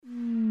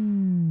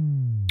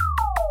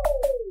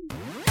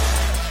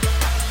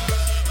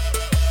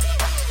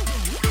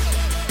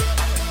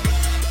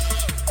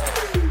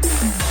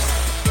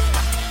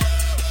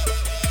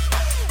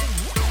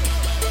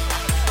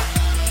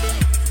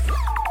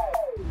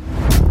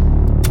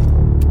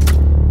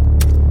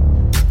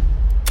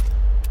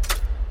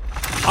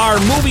Our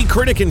movie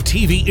critic and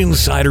TV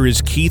insider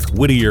is Keith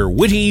Whittier.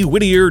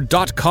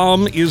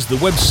 WhittyWhittier.com is the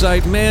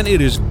website. Man, it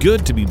is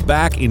good to be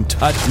back in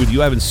touch with you.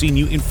 I haven't seen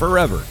you in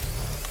forever.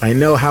 I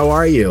know. How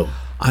are you?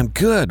 I'm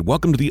good.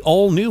 Welcome to the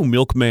all-new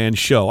Milkman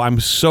Show. I'm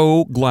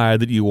so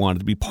glad that you wanted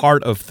to be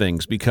part of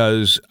things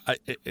because,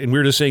 and we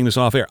were just saying this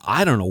off air,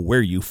 I don't know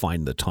where you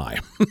find the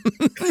time.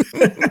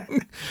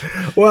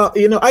 Well,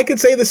 I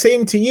could say the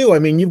same to you. I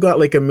mean, you've got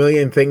like a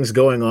million things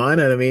going on.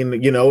 And I mean,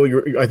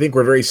 I think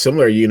we're very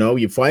similar.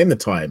 You find the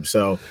time.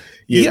 So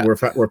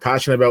we're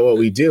passionate about what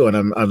we do. And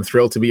I'm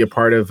thrilled to be a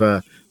part of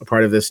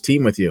this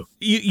team with you.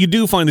 You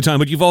do find the time,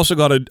 but you've also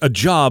got a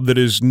job that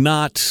is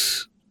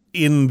not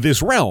in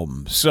this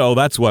realm. So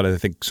that's what I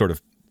think sort of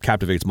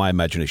captivates my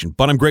imagination.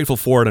 But I'm grateful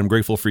for it. I'm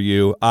grateful for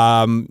you.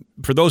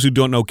 For those who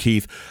don't know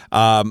Keith,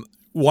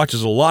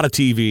 watches a lot of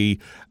TV,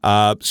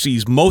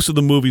 sees most of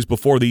the movies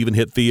before they even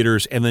hit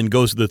theaters, and then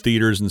goes to the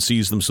theaters and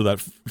sees them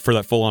for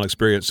that full-on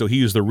experience. So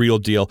he is the real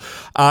deal.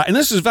 And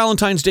this is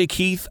Valentine's Day,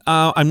 Keith.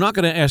 I'm not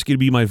going to ask you to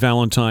be my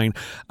Valentine,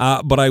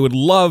 but I would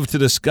love to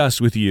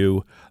discuss with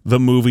you the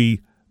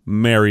movie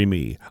Marry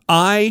Me.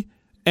 I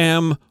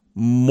am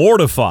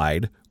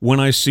mortified when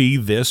I see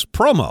this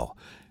promo.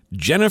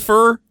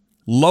 Jennifer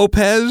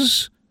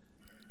Lopez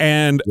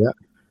and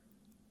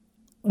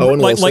Owen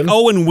Wilson. Like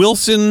Owen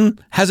Wilson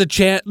has a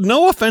chance.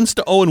 No offense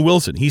to Owen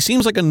Wilson. He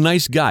seems like a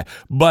nice guy,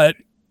 but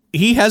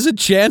he has a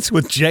chance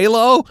with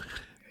J-Lo?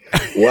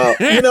 Well,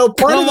 part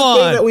of the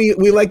thing that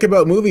we like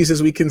about movies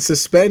is we can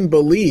suspend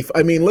belief.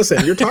 I mean,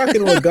 listen, you're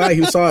talking to a guy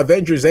who saw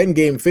Avengers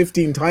Endgame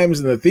 15 times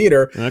in the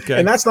theater,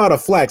 and that's not a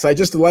flex. I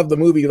just love the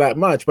movie that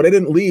much, but I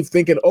didn't leave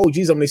thinking, oh,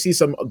 geez, I'm going to see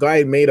some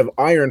guy made of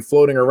iron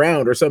floating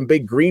around or some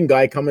big green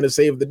guy coming to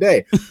save the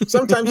day.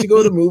 Sometimes you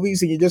go to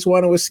movies and you just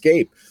want to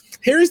escape.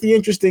 Here's the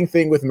interesting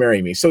thing with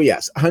Marry Me. So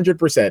yes,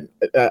 100%,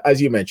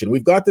 as you mentioned,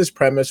 we've got this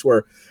premise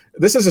where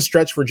this is a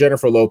stretch for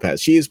Jennifer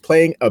Lopez. She is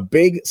playing a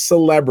big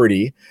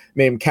celebrity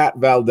named Kat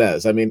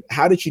Valdez. I mean,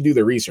 how did she do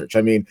the research?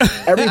 I mean,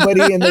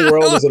 everybody in the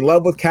world is in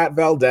love with Kat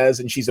Valdez,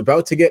 and she's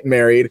about to get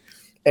married.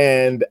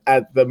 And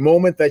at the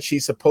moment that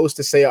she's supposed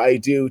to say I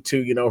do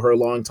to, her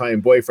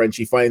longtime boyfriend,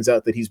 she finds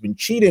out that he's been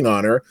cheating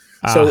on her.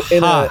 So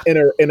in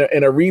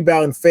a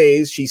rebound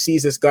phase, she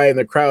sees this guy in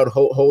the crowd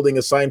holding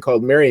a sign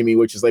called Marry Me,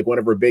 which is like one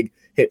of her big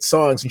hit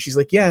songs. And she's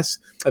like, yes.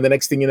 And the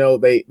next thing you know,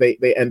 they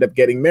end up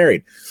getting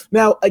married.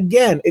 Now,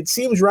 again, it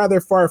seems rather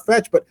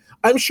far-fetched, but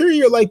I'm sure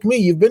you're like me.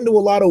 You've been to a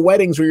lot of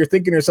weddings where you're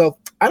thinking to yourself,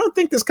 I don't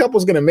think this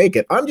couple's going to make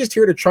it. I'm just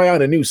here to try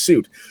on a new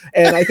suit.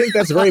 And I think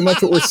that's very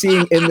much what we're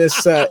seeing in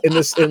this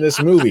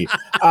movie.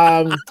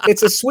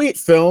 It's a sweet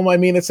film. I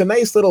mean, it's a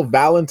nice little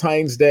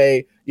Valentine's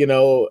Day,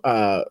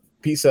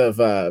 piece of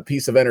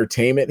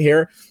entertainment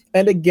here.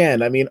 And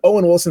again, I mean,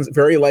 Owen Wilson's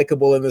very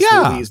likable in this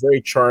movie. He's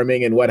very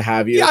charming and what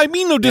have you. Yeah, I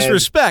mean, no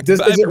disrespect.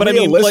 Is it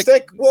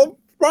realistic? Well,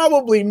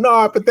 probably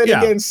not, but then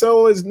again,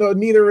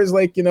 neither is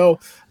Luke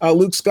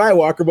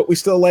Skywalker, but we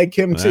still like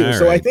him too. All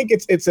so right. I think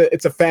it's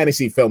a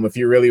fantasy film if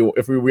we really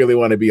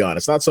want to be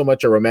honest. Not so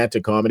much a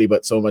romantic comedy,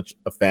 but so much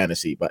a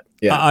fantasy. But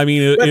yeah, I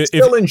mean,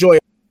 still enjoy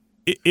it.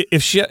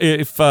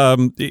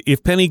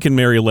 If Penny can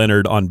marry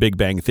Leonard on Big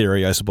Bang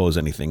Theory, I suppose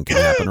anything can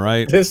happen,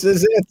 right? This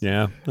is it.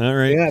 Yeah. All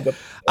right. Yeah. But,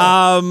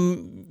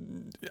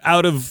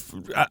 I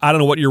don't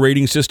know what your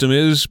rating system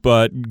is,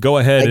 but go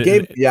ahead.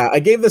 I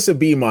gave this a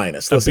B-.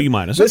 Listen, a B-.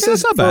 This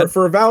is not bad.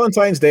 For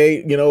Valentine's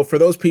Day, for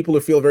those people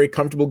who feel very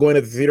comfortable going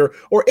to the theater,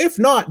 or if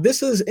not,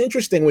 this is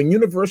interesting. When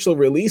Universal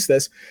released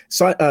this,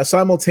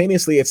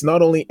 simultaneously, it's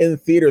not only in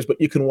theaters, but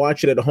you can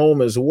watch it at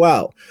home as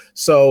well.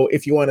 So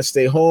if you want to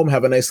stay home,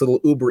 have a nice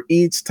little Uber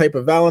Eats type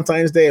of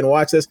Valentine's Day and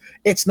watch this,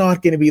 it's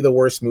not going to be the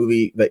worst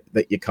movie that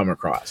you come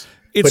across.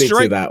 Put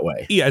it that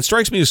way. Yeah, it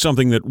strikes me as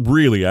something that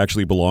really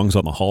actually belongs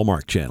on the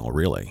Hallmark Channel,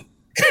 really.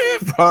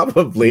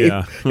 Probably.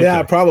 Yeah, okay.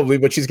 Yeah, probably,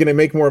 but she's going to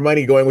make more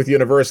money going with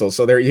Universal,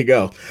 so there you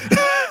go.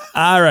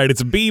 All right,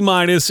 it's a B-.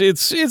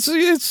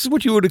 It's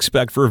what you would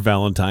expect for a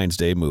Valentine's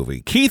Day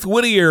movie. Keith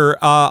Whittier,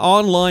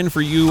 online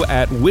for you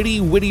at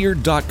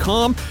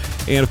WhittyWhittier.com.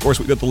 And, of course,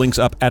 we've got the links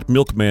up at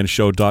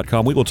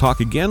MilkmanShow.com. We will talk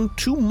again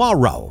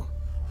tomorrow.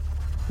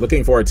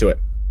 Looking forward to it.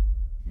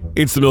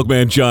 It's the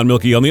Milkman, John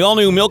Milky, on the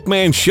all-new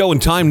Milkman Show,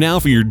 and time now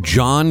for your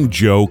John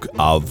joke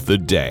of the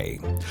day.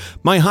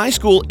 My high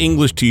school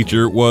English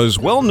teacher was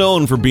well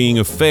known for being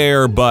a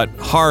fair but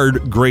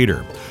hard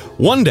grader.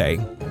 One day,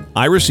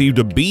 I received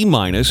a B-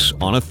 on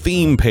a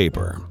theme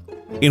paper.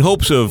 In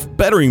hopes of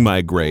bettering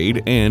my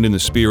grade, and in the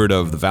spirit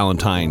of the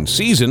Valentine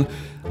season,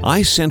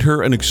 I sent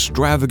her an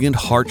extravagant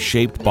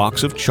heart-shaped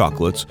box of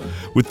chocolates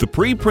with the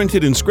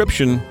pre-printed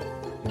inscription,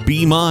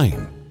 "Be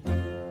mine."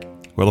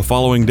 Well, the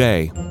following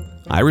day,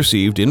 I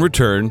received, in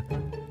return,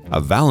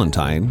 a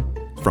Valentine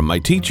from my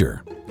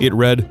teacher. It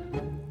read,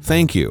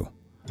 "Thank you,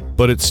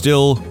 but it's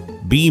still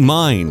be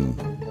mine.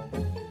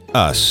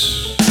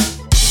 Us."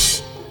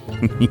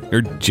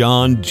 Your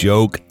John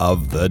joke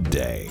of the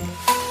day.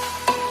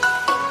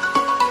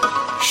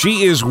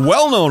 She is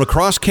well known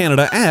across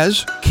Canada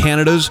as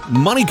Canada's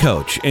money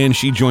coach, and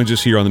she joins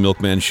us here on the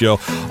Milkman Show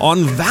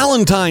on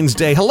Valentine's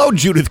Day. Hello,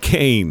 Judith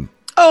Kane.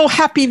 Oh,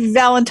 happy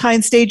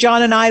Valentine's Day,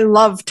 John, and I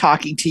love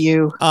talking to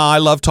you. I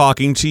love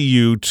talking to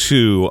you,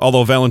 too.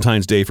 Although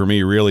Valentine's Day for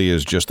me really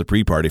is just the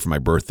pre-party for my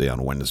birthday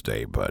on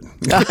Wednesday. But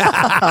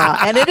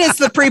and it is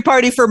the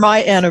pre-party for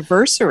my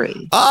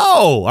anniversary.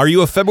 Oh, are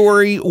you a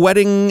February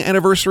wedding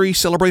anniversary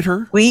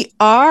celebrator? We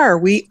are.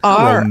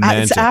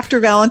 Romantic. It's after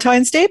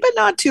Valentine's Day, but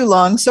not too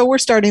long. So we're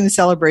starting the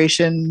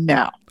celebration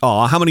now.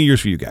 Oh, how many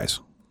years for you guys?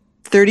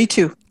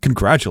 32.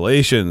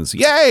 Congratulations.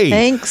 Yay.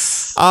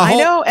 Thanks. I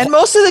know. And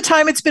most of the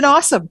time it's been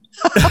awesome.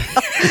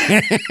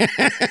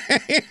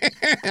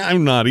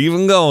 I'm not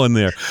even going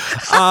there.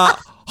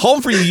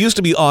 Home for you used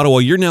to be Ottawa.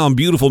 You're now in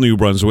beautiful New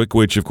Brunswick,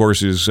 which, of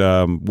course, is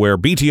where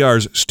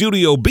BTR's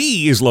Studio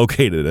B is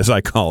located, as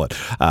I call it.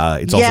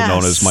 It's also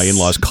known as my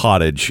in-laws'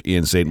 cottage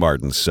in St.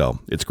 Martin's. So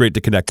it's great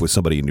to connect with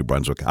somebody in New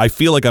Brunswick. I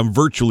feel like I'm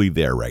virtually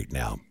there right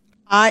now.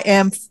 I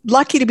am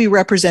lucky to be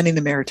representing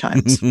the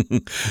Maritimes.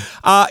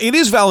 It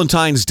is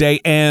Valentine's Day,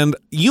 and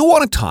you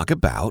want to talk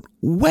about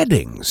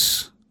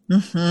weddings.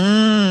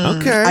 Mm-hmm.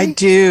 Okay. I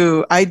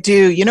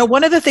do. You know,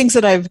 one of the things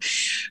that I've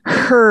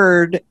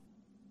heard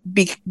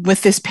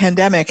with this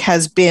pandemic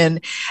has been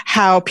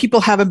how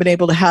people haven't been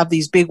able to have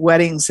these big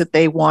weddings that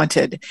they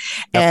wanted.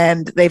 Yep.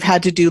 And they've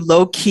had to do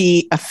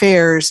low-key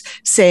affairs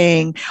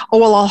saying, oh,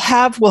 well,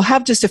 we'll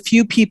have just a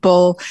few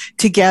people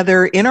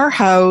together in our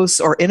house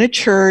or in a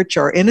church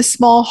or in a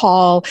small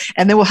hall,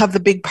 and then we'll have the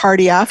big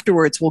party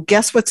afterwards. Well,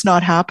 guess what's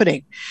not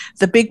happening?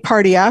 The big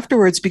party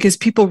afterwards, because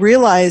people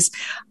realize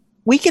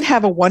we can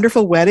have a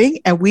wonderful wedding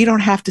and we don't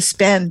have to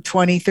spend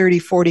 $20,000,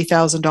 $30,000,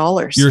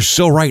 $40,000. You're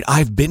so right.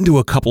 I've been to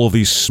a couple of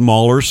these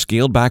smaller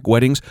scaled back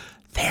weddings.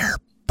 They're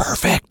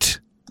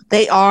perfect.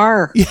 They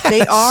are. Yes.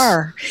 They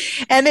are.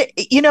 And,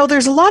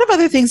 there's a lot of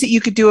other things that you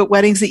could do at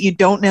weddings that you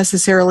don't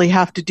necessarily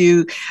have to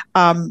do,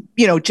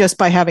 just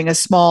by having a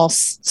small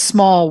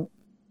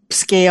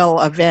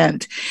scale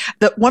event.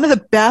 One of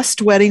the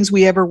best weddings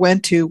we ever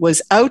went to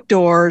was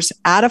outdoors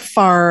at a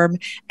farm,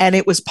 and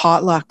it was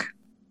potluck.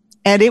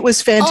 And it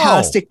was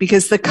fantastic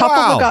because the couple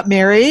that got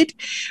married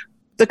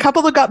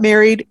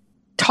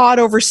taught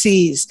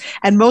overseas,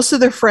 and most of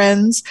their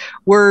friends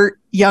were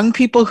young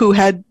people who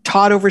had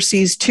taught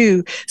overseas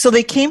too. So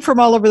they came from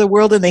all over the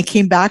world, and they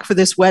came back for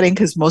this wedding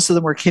because most of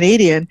them were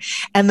Canadian,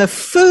 and the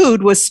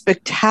food was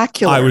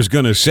spectacular. I was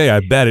going to say, I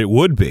bet it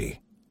would be.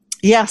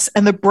 Yes,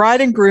 and the bride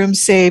and groom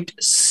saved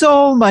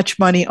so much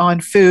money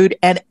on food,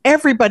 and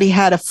everybody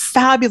had a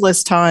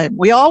fabulous time.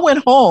 We all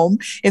went home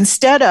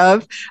instead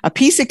of a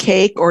piece of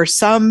cake or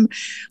some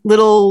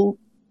little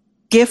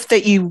gift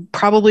that you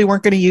probably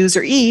weren't going to use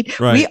or eat.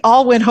 Right. We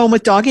all went home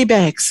with doggy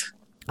bags.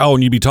 Oh,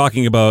 and you'd be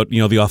talking about,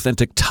 the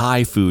authentic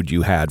Thai food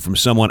you had from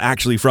someone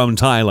actually from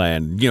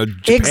Thailand, Japan,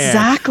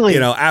 exactly.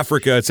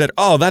 Africa. It said,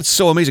 oh, that's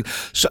so amazing.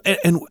 So,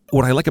 and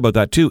what I like about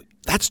that too,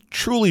 that's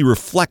truly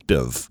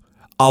reflective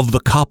of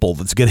the couple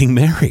that's getting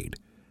married.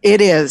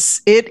 It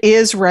is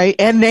right.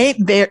 And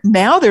they're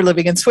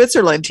living in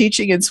Switzerland,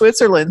 teaching in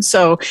Switzerland.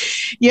 So,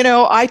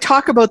 I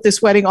talk about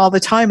this wedding all the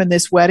time, and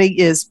this wedding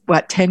is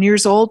 10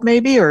 years old,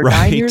 maybe, or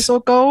right. 9 years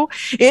ago.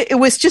 It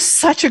was just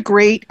such a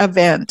great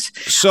event.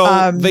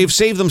 So they've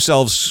saved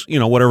themselves,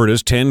 whatever it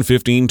is, $10,000,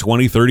 $15,000,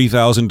 $20,000,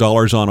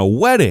 $30,000 on a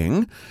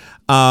wedding.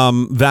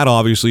 That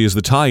obviously is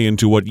the tie-in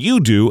to what you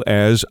do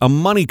as a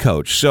money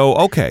coach. So,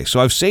 okay, so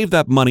I've saved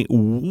that money.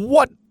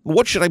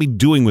 What should I be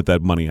doing with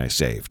that money I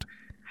saved?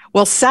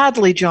 Well,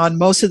 sadly, John,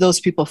 most of those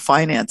people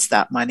finance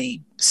that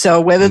money.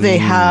 So whether they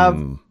have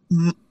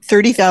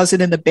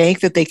 $30,000 in the bank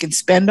that they can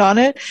spend on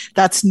it,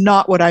 that's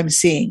not what I'm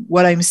seeing.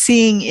 What I'm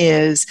seeing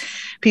is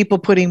people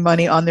putting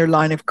money on their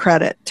line of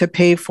credit to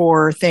pay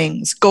for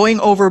things, going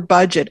over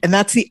budget. And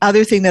that's the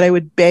other thing that I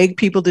would beg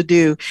people to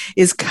do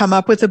is come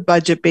up with a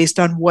budget based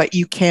on what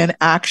you can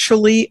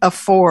actually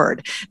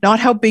afford, not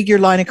how big your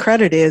line of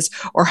credit is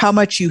or how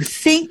much you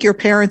think your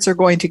parents are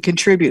going to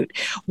contribute,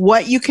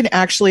 what you can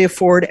actually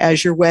afford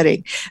as your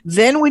wedding.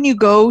 Then when you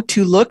go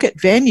to look at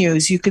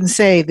venues, you can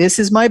say, this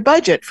is my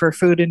budget for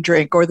food and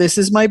drink, or this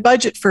is my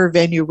budget for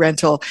venue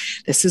rental.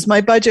 This is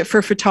my budget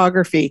for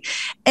photography.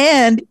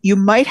 And you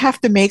might have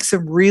to make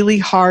some really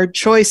hard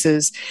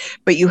choices,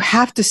 but you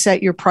have to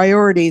set your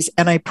priorities.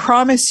 And I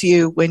promise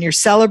you, when you're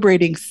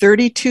celebrating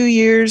 32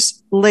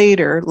 years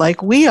later,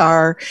 like we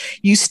are,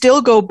 you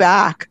still go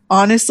back.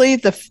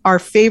 Honestly, our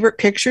favorite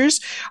pictures,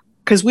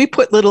 because we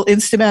put little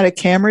Instamatic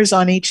cameras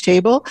on each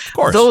table,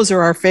 those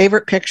are our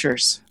favorite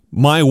pictures.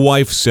 My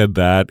wife said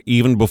that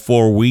even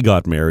before we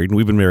got married, and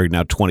we've been married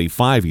now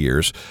 25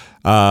 years.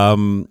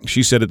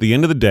 She said at the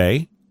end of the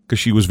day, because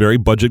she was very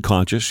budget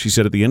conscious, she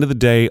said at the end of the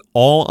day,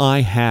 all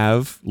I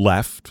have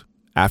left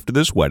after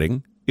this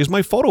wedding is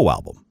my photo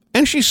album.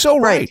 And she's so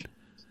right.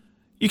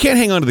 You can't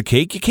hang on to the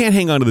cake. You can't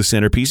hang on to the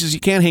centerpieces. You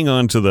can't hang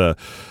on to the,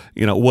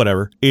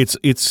 whatever.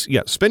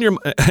 Spend your,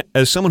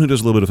 as someone who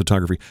does a little bit of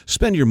photography,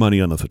 spend your money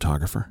on the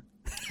photographer.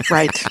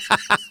 Right.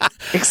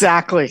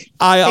 Exactly.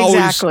 I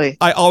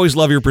always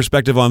love your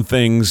perspective on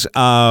things.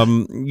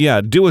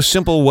 Do a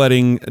simple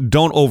wedding.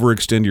 Don't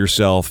overextend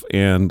yourself,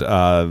 and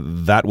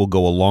that will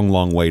go a long,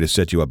 long way to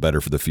set you up better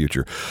for the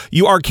future.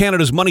 You are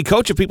Canada's money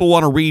coach. If people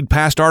want to read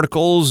past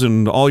articles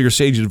and all your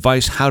sage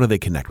advice, how do they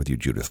connect with you,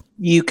 Judith?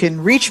 You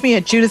can reach me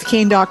at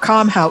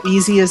judithkane.com. How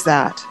easy is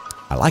that?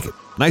 I like it.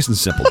 Nice and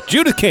simple.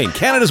 Judith Kane,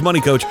 Canada's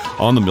money coach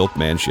on The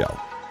Milkman Show.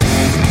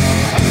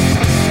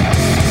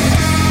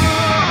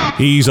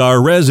 He's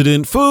our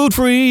resident food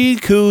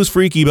freak who's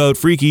freaky about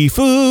freaky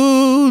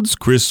foods.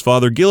 Chris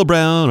Father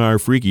Gilbrown, our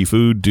freaky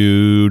food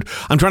dude.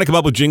 I'm trying to come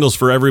up with jingles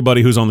for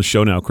everybody who's on the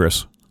show now,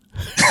 Chris.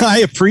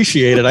 I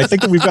appreciate it. I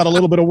think that we've got a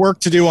little bit of work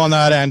to do on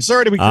that end.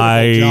 Sorry to be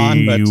critical,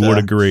 John. But, would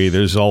agree.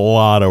 There's a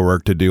lot of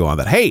work to do on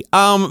that. Hey,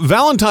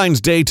 Valentine's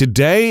Day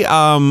today.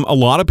 A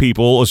lot of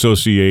people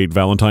associate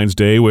Valentine's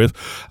Day with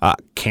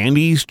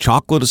candies,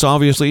 chocolates,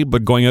 obviously,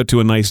 but going out to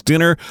a nice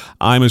dinner.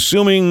 I'm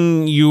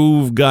assuming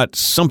you've got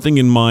something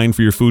in mind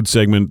for your food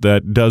segment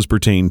that does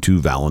pertain to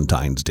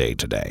Valentine's Day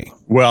today.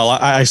 Well,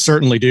 I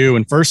certainly do.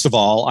 And first of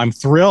all, I'm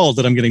thrilled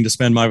that I'm getting to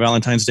spend my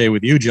Valentine's Day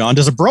with you, John.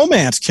 Does a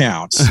bromance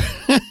count?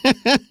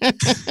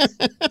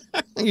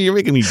 You're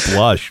making me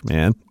blush,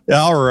 man.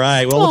 All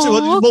right.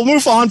 Well, we'll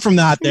move on from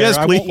that there. Yes,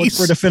 please. I won't look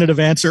for a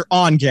definitive answer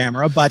on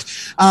camera. But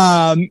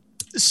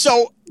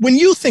so when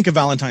you think of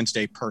Valentine's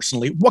Day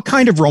personally, what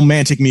kind of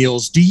romantic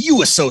meals do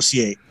you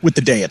associate with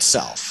the day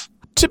itself?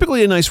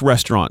 Typically a nice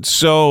restaurant.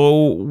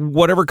 So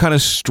whatever kind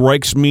of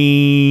strikes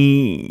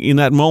me in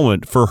that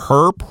moment. For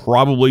her,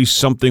 probably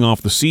something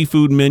off the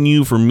seafood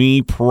menu. For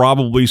me,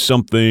 probably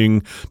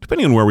something,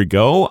 depending on where we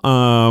go,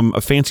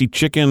 a fancy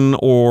chicken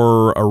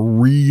or a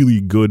really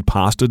good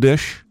pasta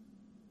dish.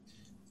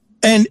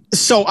 And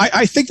so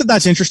I think that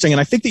that's interesting. And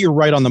I think that you're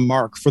right on the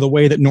mark for the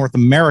way that North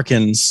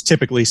Americans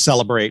typically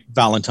celebrate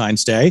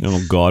Valentine's Day.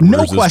 Oh, God.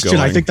 No question.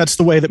 I think that's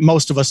the way that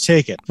most of us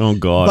take it. Oh,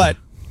 God. But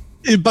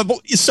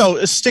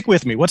so stick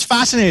with me. What's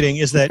fascinating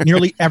is that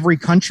nearly every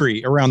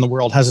country around the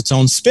world has its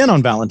own spin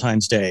on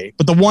Valentine's Day.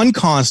 But the one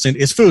constant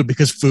is food,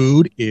 because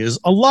food is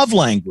a love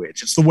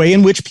language. It's the way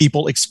in which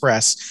people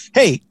express,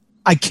 hey,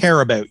 I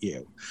care about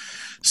you.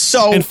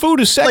 And food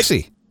is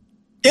sexy.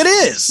 It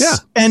is. Yeah.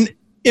 And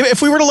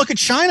if we were to look at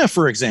China,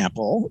 for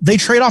example, they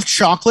trade off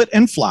chocolate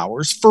and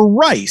flowers for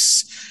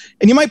rice.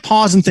 And you might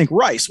pause and think,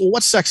 rice. Well,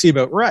 what's sexy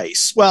about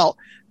rice? Well,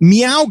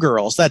 meow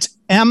girls, that's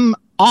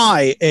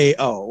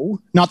MIAO,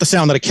 not the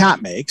sound that a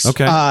cat makes.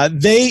 Okay.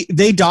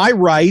 They dye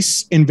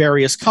rice in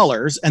various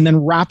colors and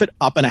then wrap it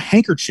up in a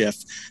handkerchief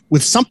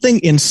with something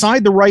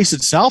inside the rice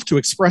itself to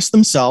express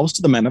themselves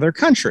to the men of their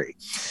country.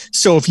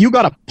 So if you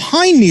got a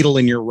pine needle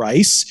in your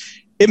rice,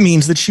 it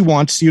means that she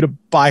wants you to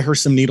buy her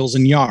some needles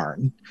and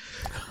yarn.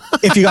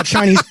 If you got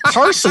Chinese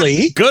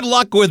parsley... Good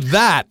luck with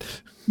that.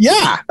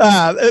 Yeah.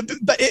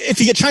 But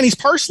if you get Chinese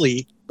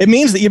parsley, it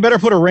means that you better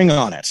put a ring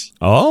on it.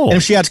 Oh. And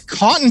if she adds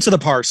cotton to the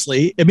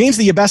parsley, it means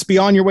that you best be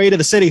on your way to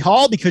the city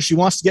hall because she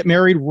wants to get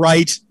married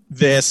right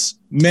this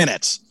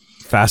minute.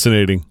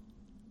 Fascinating.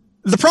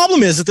 The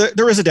problem is that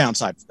there is a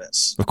downside to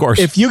this. Of course.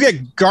 If you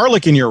get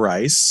garlic in your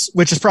rice,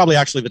 which is probably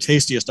actually the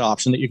tastiest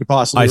option that you could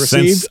possibly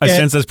receive. I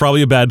sense that's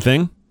probably a bad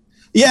thing.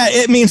 Yeah,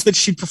 it means that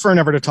she'd prefer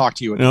never to talk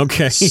to you again.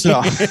 Okay.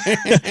 So, kind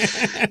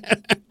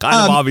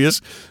of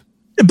obvious.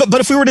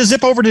 But if we were to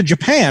zip over to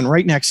Japan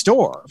right next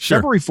door, sure.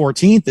 February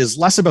 14th is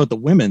less about the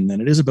women than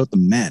it is about the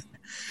men.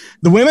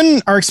 The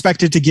women are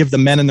expected to give the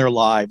men in their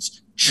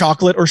lives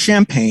chocolate or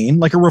champagne,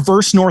 like a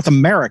reverse North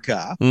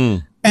America.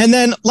 And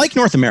then, like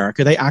North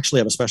America, they actually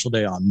have a special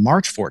day on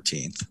March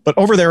 14th. But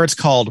over there, it's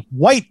called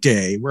White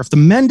Day, where if the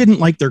men didn't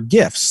like their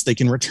gifts, they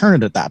can return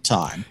it at that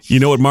time. You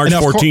know what March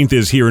 14th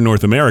is here in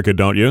North America,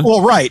 don't you?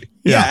 Well, right.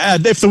 Yeah.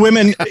 If the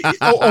women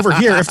over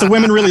here, if the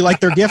women really like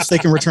their gifts, they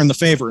can return the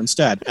favor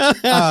instead.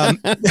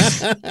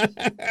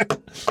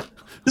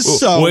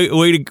 So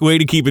way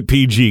to keep it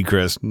PG,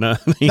 Chris. No,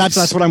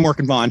 that's what I'm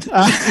working on.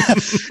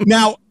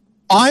 Now,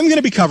 I'm going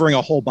to be covering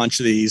a whole bunch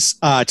of these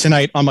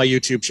tonight on my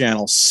YouTube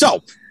channel.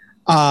 So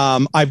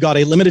I've got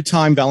a limited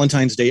time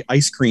Valentine's Day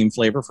ice cream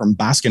flavor from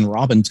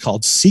Baskin-Robbins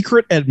called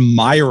Secret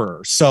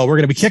Admirer. So we're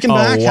going to be kicking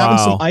back, having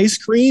some ice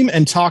cream,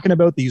 and talking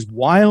about these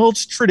wild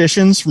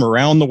traditions from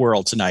around the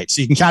world tonight.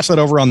 So you can catch that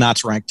over on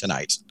That's Rank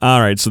tonight.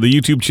 All right. So the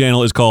YouTube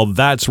channel is called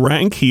That's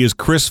Rank. He is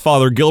Chris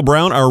Father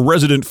Gilbrown, our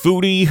resident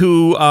foodie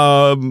who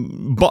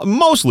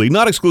mostly,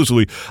 not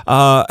exclusively,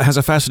 has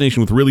a fascination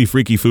with really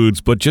freaky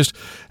foods, but just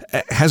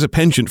has a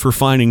penchant for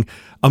finding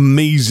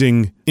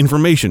amazing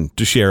information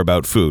to share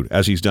about food,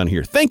 as he's done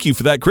here. Thank you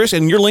for that, Chris.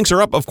 And your links are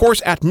up, of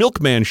course, at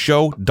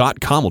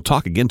milkmanshow.com. We'll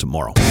talk again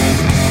tomorrow.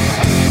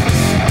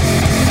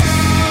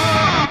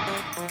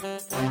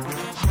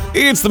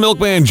 It's the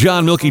Milkman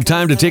John Milky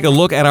time to take a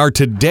look at our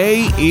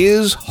Today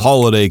is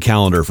Holiday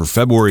calendar for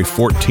February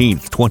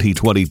 14th,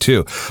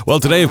 2022. Well,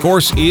 today, of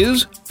course,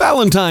 is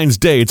Valentine's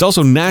Day. It's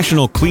also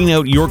National Clean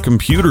Out Your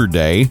Computer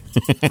Day,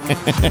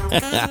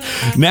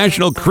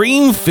 National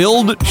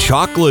Cream-Filled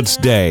Chocolates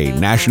Day,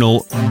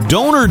 National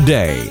Donor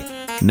Day,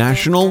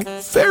 National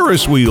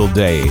Ferris Wheel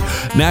Day,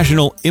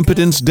 National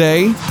Impotence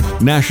Day,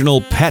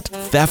 National Pet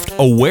Theft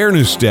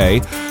Awareness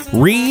Day,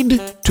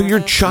 Read to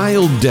Your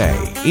Child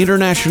Day,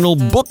 International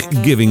Book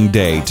Giving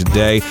Day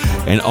today,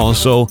 and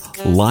also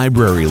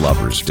Library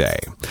Lovers Day.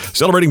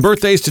 Celebrating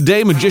birthdays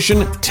today,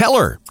 magician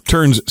Teller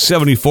turns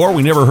 74.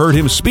 We never heard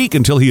him speak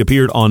until he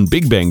appeared on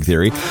Big Bang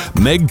Theory.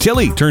 Meg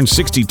Tilly turns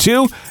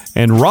 62,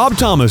 and Rob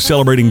Thomas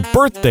celebrating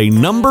birthday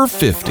number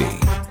 50.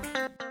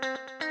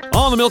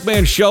 On the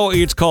Milkman Show,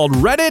 it's called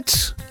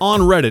Reddit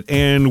on Reddit.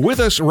 And with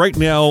us right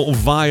now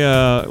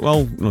via,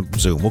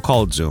 Zoom. We'll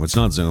call it Zoom. It's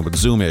not Zoom, but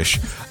Zoom-ish.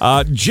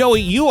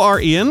 Joey, you are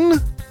in?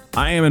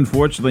 I am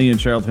unfortunately in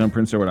Charlottetown,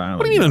 Prince Edward Island.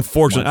 What do you mean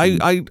unfortunately?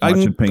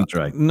 Watching paint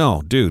dry.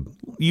 No, dude.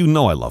 You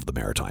know I love the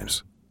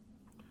Maritimes.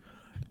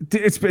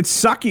 It's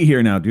sucky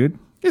here now, dude.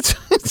 It's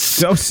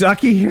so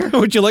sucky here.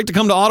 Would you like to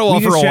come to Ottawa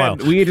for a while?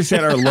 We just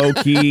had our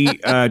low-key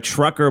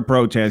trucker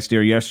protest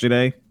here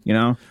yesterday, you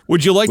know?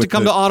 Would you like to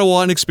come to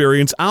Ottawa and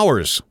experience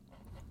ours?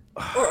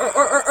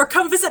 Or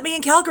come visit me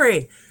in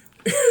Calgary.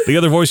 The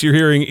other voice you're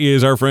hearing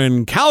is our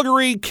friend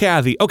Calgary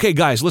Kathy. Okay,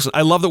 guys, listen,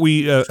 I love that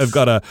we have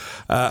got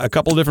a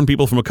couple of different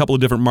people from a couple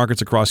of different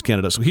markets across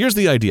Canada. So here's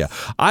the idea.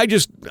 I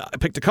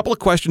picked a couple of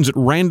questions at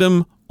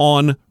random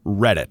on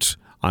Reddit.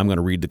 I'm going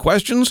to read the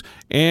questions,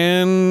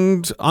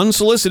 and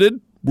unsolicited,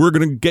 we're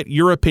going to get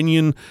your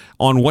opinion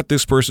on what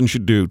this person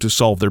should do to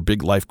solve their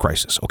big life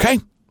crisis, okay?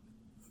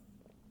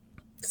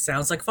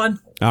 Sounds like fun.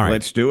 All right.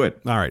 Let's do it.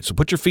 All right, so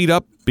put your feet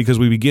up because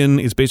we begin.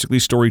 It's basically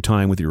story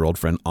time with your old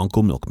friend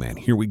Uncle Milkman.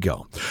 Here we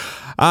go.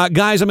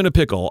 Guys, I'm in a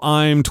pickle.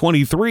 I'm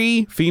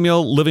 23,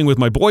 female, living with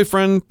my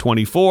boyfriend,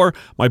 24.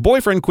 My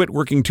boyfriend quit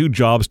working 2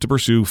 jobs to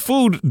pursue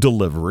food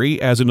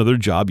delivery as another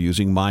job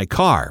using my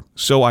car.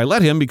 So I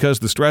let him because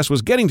the stress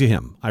was getting to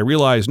him. I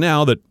realize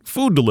now that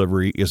food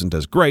delivery isn't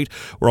as great.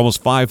 We're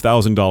almost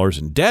 $5,000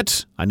 in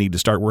debt. I need to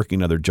start working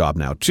another job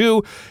now,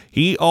 too.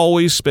 He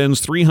always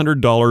spends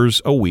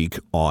 $300 a week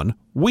on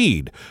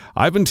weed.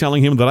 I've been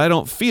telling him that I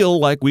don't feel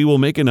like we will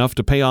make enough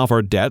to pay off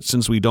our debt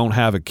since we don't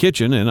have a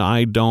kitchen and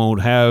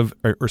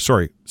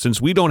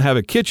since we don't have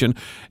a kitchen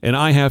and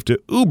I have to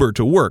Uber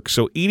to work.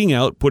 So eating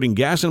out, putting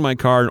gas in my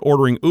car, and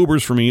ordering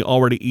Ubers for me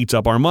already eats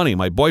up our money.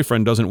 My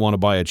boyfriend doesn't want to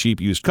buy a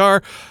cheap used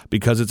car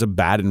because it's a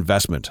bad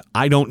investment.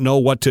 I don't know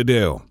what to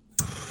do.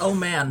 Oh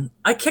man,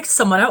 I kicked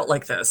someone out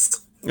like this.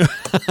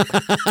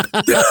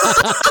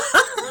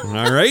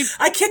 All right.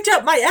 I kicked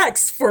out my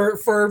ex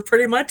for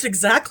pretty much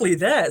exactly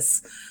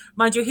this.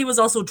 Mind you, he was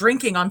also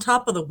drinking on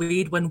top of the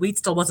weed when weed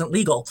still wasn't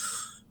legal.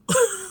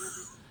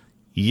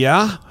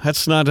 Yeah,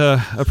 that's not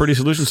a pretty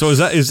solution. So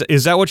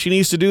is that what she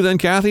needs to do then,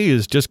 Kathy?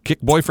 Is just kick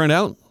boyfriend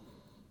out?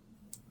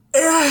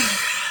 I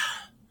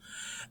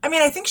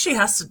mean, I think she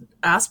has to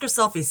ask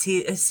herself: is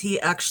he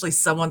actually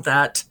someone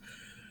that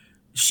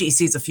she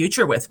sees a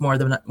future with more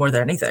than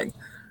anything?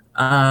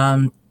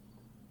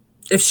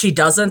 If she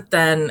doesn't,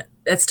 then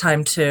it's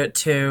time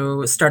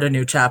to start a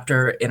new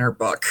chapter in her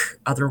book.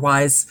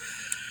 Otherwise,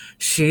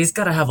 she's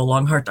got to have a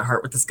long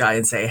heart-to-heart with this guy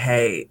and say,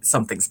 hey,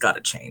 something's got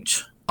to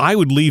change. I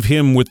would leave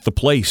him with the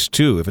place,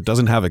 too, if it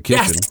doesn't have a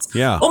kitchen. Yes.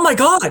 Yeah. Oh, my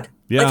God.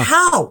 Yeah. Like,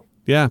 how?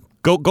 Yeah.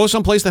 Go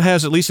someplace that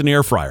has at least an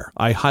air fryer.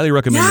 I highly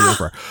recommend an air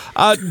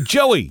fryer.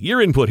 Joey,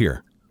 your input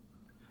here.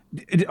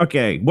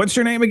 Okay, what's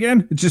your name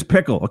again? It's just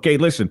Pickle. Okay,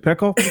 listen,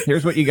 Pickle,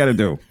 here's what you got to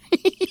do.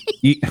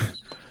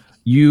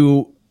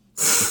 You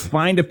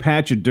find a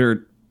patch of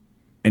dirt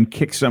and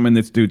kick some in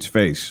this dude's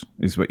face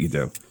is what you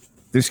do.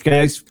 This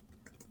guy's,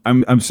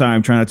 I'm sorry,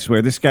 I'm trying not to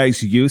swear. This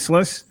guy's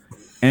useless.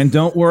 And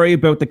don't worry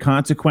about the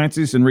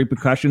consequences and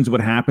repercussions of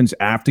what happens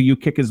after you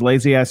kick his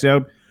lazy ass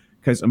out,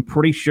 because I'm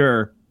pretty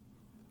sure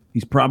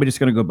he's probably just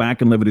going to go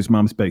back and live at his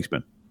mom's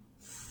basement.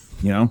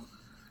 You know?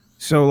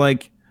 So,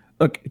 like,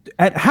 look,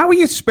 how are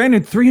you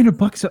spending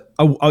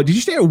 $300 did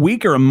you say a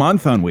week or a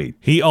month on weed?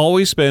 He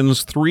always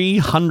spends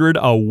 $300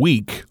 a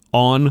week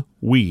on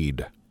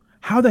weed.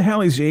 How the hell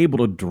is he able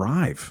to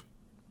drive?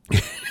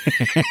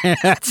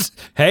 That's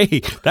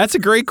a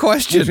great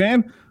question.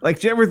 Man, like,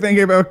 do you ever think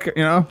about,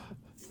 you know,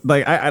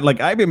 like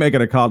I'd be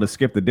making a call to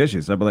skip the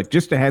dishes. I'd be like,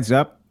 just a heads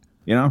up,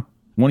 you know,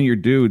 one of your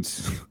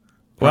dudes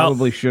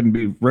probably shouldn't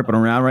be ripping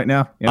around right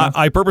now. You know?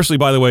 I purposely,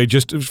 by the way,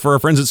 just for our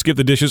friends that skip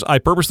the dishes, I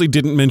purposely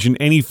didn't mention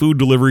any food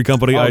delivery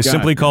company. I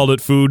simply called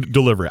it food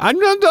delivery.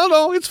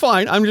 No, it's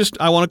fine. I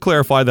want to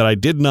clarify that I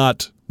did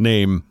not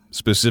name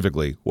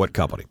specifically what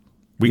company.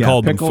 We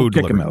called them food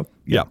delivery. Him out.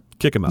 Yeah,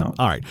 kick him out. No.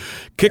 All right.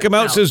 Kick him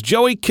out, says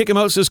Joey. Kick him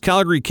out, says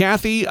Calgary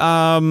Kathy.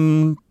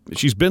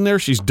 She's been there.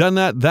 She's done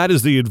that. That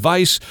is the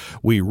advice.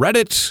 We read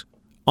it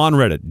on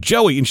Reddit.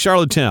 Joey in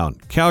Charlottetown.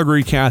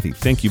 Calgary Kathy.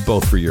 Thank you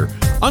both for your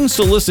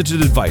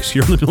unsolicited advice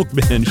here on the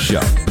Milkman Show.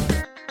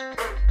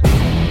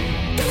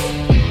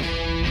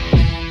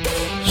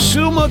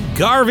 Sue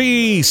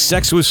McGarvey.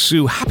 Sex with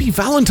Sue. Happy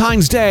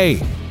Valentine's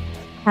Day.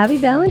 Happy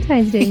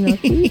Valentine's Day,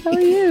 Milky. How are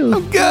you?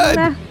 I'm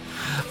good.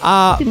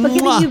 People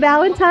giving you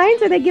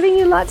Valentines? Are they giving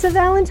you lots of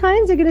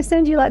Valentines? They're going to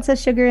send you lots of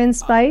sugar and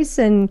spice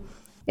and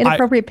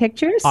inappropriate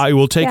pictures? I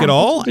will take it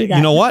all. You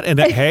know what? And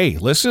hey,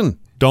 listen,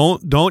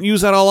 don't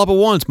use that all up at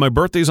once. My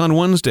birthday's on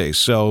Wednesday,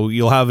 so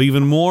you'll have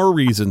even more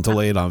reason to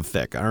lay it on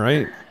thick, all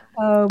right?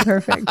 Oh,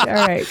 perfect. All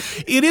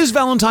right. It is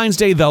Valentine's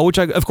Day, though, which,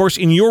 of course,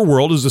 in your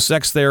world, as a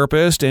sex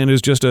therapist and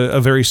as just a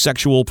very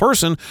sexual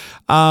person,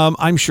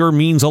 I'm sure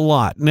means a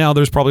lot. Now,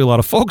 there's probably a lot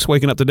of folks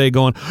waking up today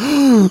going,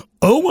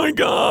 oh my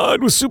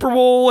God, with Super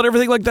Bowl and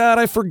everything like that,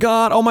 I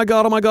forgot. Oh my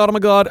God, oh my God, oh my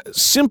God.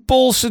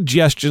 Simple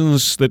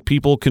suggestions that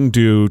people can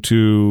do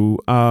to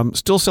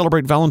still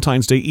celebrate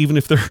Valentine's Day, even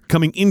if they're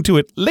coming into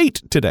it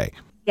late today.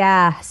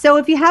 Yeah. So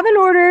if you haven't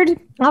ordered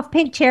off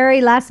Pink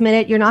Cherry last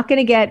minute, you're not going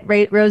to get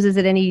roses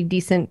at any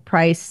decent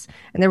price.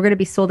 And they're going to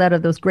be sold out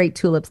of those great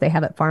tulips they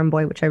have at Farm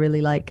Boy, which I really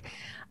like.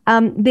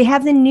 They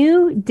have the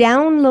new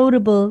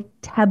downloadable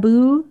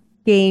Taboo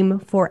game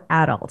for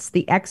adults,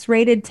 the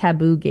X-rated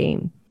Taboo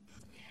game.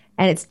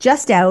 And it's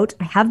just out.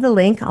 I have the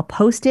link. I'll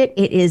post it.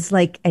 It is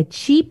like a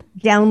cheap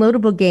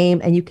downloadable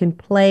game, and you can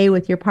play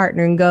with your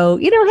partner and go,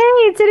 hey,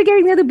 instead of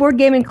getting another board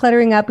game and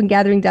cluttering up and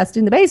gathering dust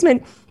in the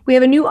basement, we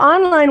have a new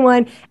online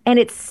one, and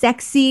it's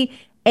sexy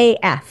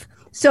AF.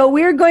 So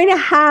we're going to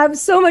have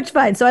so much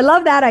fun. So I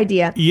love that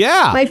idea.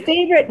 Yeah.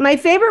 My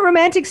favorite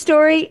romantic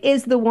story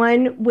is the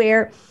one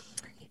where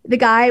the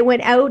guy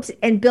went out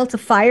and built a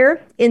fire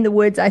in the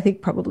woods, I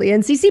think probably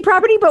NCC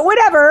property, but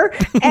whatever,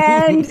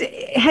 and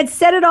had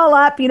set it all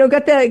up,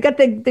 got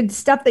the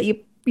stuff that you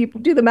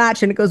do the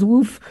match and it goes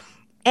woof,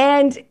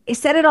 and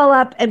set it all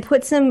up and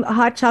put some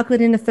hot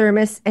chocolate in a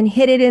thermos and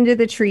hid it into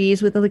the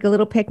trees with like a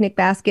little picnic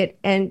basket,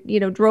 and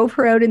drove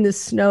her out in the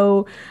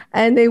snow,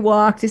 and they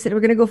walked. He said, we're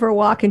going to go for a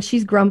walk, and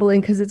she's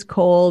grumbling because it's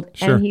cold.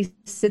 Sure. And he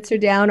sits her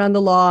down on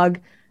the log,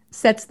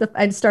 starts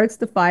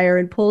the fire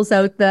and pulls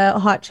out the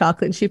hot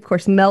chocolate, and she of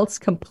course melts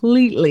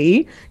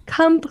completely,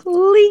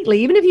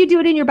 even if you do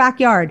it in your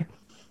backyard,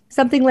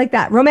 something like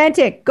that.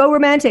 Go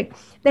romantic.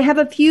 They have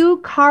a few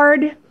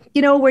card,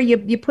 where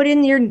you put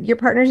in your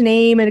partner's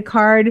name and a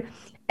card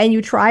and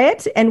you try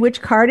it and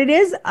which card it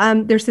is.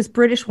 There's this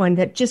British one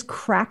that just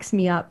cracks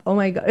me up. Oh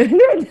my God.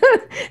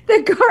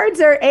 The cards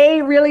are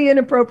really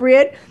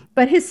inappropriate,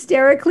 but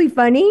hysterically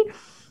funny.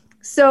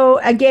 So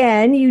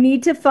again, you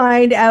need to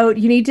send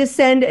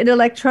an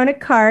electronic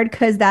card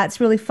because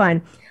that's really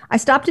fun. I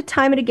stopped to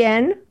time it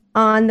again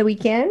on the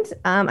weekend.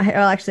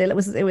 Actually,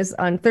 it was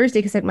on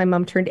Thursday because my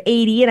mom turned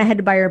 80 and I had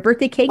to buy her a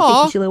birthday cake.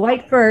 Thank you, Sheila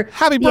White, for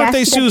happy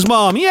birthday, Sue's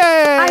mom. Yay!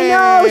 I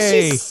know,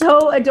 she's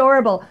so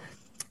adorable.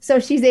 So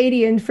she's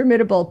 80 and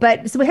formidable.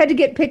 So we had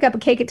to pick up a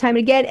cake at time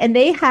again, and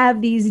they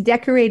have these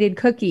decorated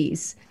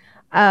cookies.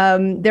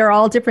 They're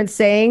all different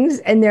sayings,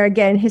 and they're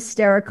again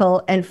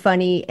hysterical and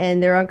funny,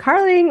 and they're on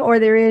Carling or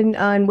they're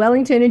on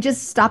Wellington, and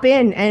just stop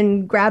in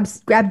and grab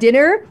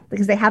dinner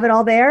because they have it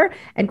all there,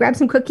 and grab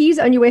some cookies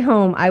on your way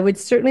home. I would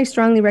certainly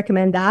strongly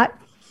recommend that.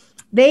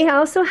 They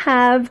also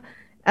have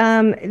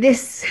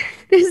this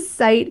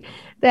site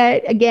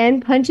that again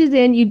punches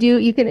in. You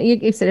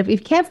said if you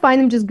can't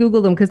find them, just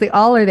Google them because they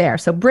all are there.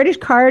 So British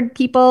card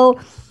people,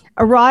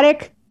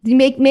 erotic. You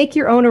make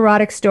your own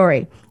erotic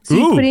story. So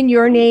you put in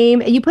your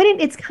name, and you put in,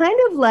 it's kind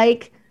of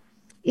like,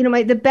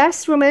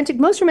 the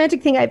most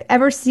romantic thing I've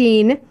ever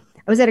seen.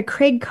 I was at a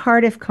Craig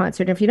Cardiff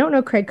concert. If you don't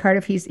know Craig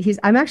Cardiff,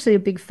 I'm actually a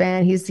big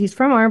fan. He's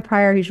from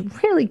Arnprior. He's a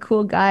really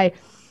cool guy.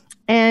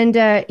 And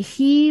I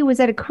was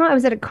at a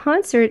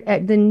concert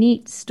at the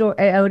Neat store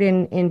out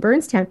in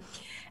Burnstown.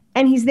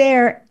 And he's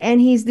there,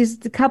 and he's this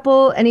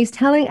couple, and he's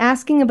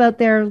asking about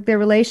their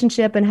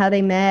relationship and how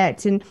they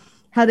met, and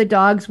how the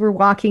dogs were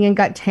walking and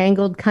got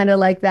tangled, kind of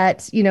like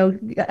that,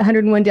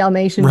 101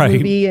 Dalmatians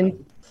movie.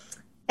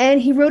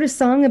 And he wrote a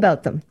song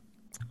about them.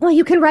 Well,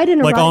 you can write an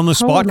erotic like on the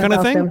spot kind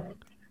of thing? Them.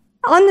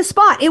 On the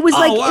spot. It was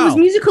It was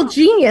musical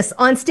genius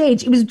on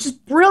stage. It was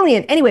just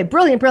brilliant. Anyway,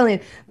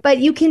 brilliant. But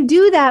you can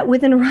do that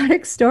with an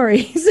erotic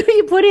story. So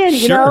you put in,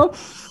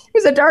 it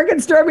was a dark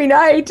and stormy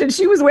night, and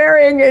she was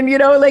wearing, and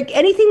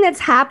anything that's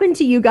happened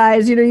to you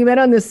guys, you met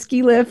on the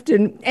ski lift,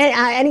 and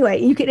anyway,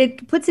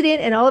 it puts it in,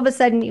 and all of a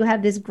sudden you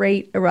have this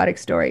great erotic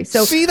story.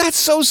 So see, that's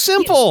so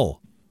simple.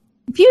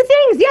 Few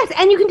things, yes,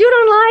 and you can do it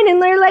online,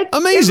 and they're like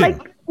amazing,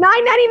 like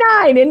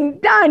 $9.99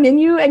 and done,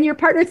 and your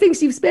partner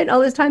thinks you've spent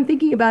all this time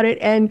thinking about it,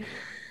 and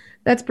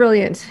that's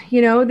brilliant.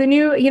 The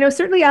new,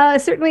 certainly,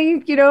 hit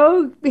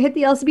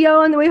the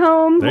LCBO on the way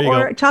home,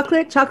 or go.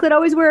 Chocolate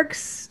always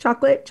works.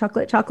 Chocolate. Not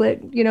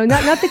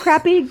the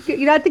crappy,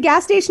 not the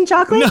gas station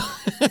chocolate. No.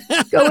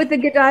 Go with the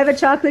Godiva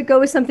chocolate.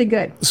 Go with something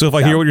good. So if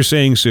I hear what you're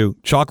saying, Sue,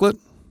 chocolate?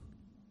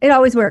 It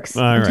always works.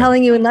 I'm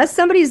telling you, unless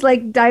somebody's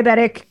like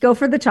diabetic, go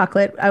for the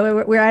chocolate. I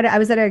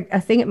was at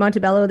a thing at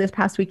Montebello this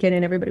past weekend,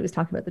 and everybody was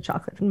talking about the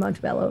chocolate from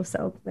Montebello.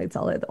 So it's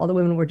all the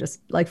women were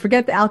just like,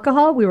 forget the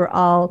alcohol. We were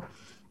all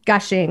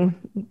gushing,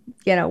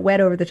 wet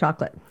over the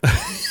chocolate.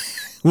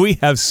 We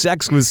have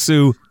sex with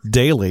Sue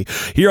daily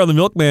here on the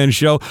Milkman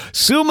Show.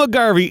 Sue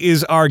McGarvey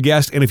is our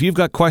guest, and if you've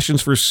got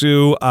questions for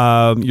Sue,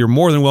 you're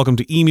more than welcome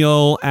to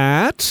email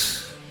at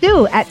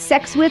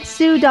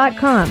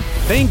Sue@sexwithsue.com.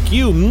 Thank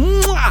you.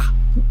 Mwah!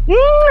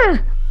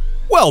 Mwah!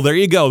 Well, Well, there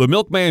you go. The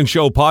Milkman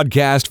Show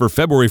podcast for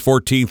February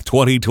 14th,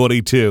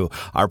 2022.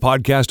 Our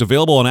podcast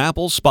available on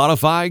Apple,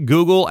 Spotify,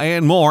 Google,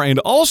 and more. And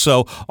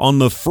also on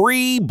the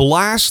free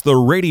Blast the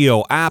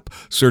Radio app.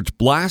 Search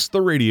Blast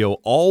the Radio,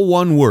 all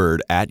one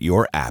word, at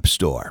your app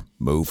store.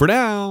 Move for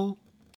now.